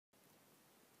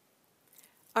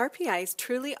RPI's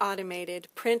truly automated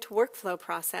print workflow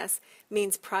process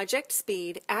means project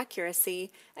speed, accuracy,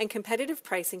 and competitive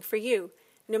pricing for you,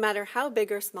 no matter how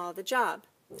big or small the job.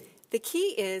 The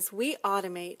key is we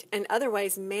automate an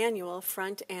otherwise manual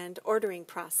front-end ordering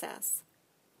process.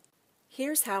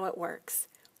 Here's how it works.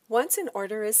 Once an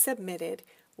order is submitted,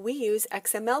 we use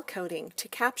XML coding to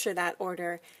capture that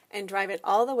order and drive it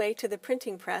all the way to the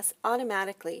printing press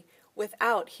automatically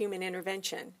without human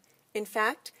intervention. In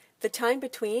fact, the time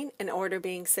between an order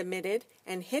being submitted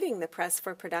and hitting the press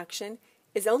for production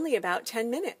is only about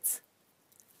 10 minutes.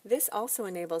 This also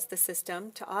enables the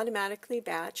system to automatically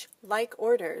batch like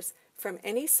orders from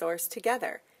any source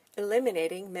together,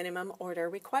 eliminating minimum order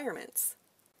requirements.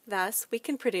 Thus, we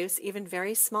can produce even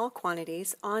very small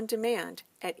quantities on demand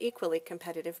at equally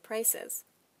competitive prices.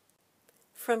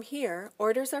 From here,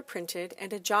 orders are printed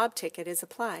and a job ticket is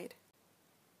applied.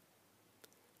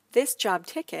 This job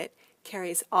ticket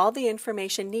carries all the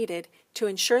information needed to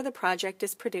ensure the project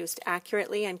is produced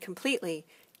accurately and completely,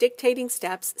 dictating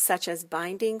steps such as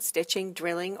binding, stitching,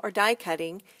 drilling, or die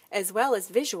cutting, as well as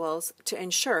visuals to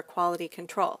ensure quality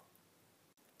control.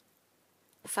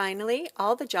 Finally,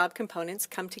 all the job components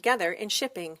come together in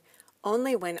shipping.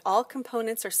 Only when all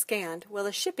components are scanned will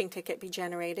a shipping ticket be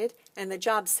generated and the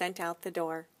job sent out the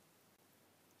door.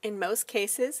 In most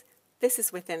cases, this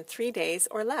is within 3 days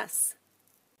or less.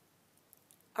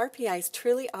 RPI's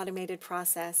truly automated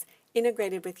process,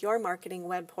 integrated with your marketing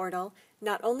web portal,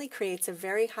 not only creates a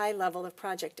very high level of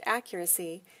project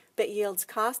accuracy, but yields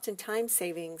cost and time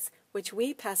savings, which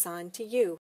we pass on to you.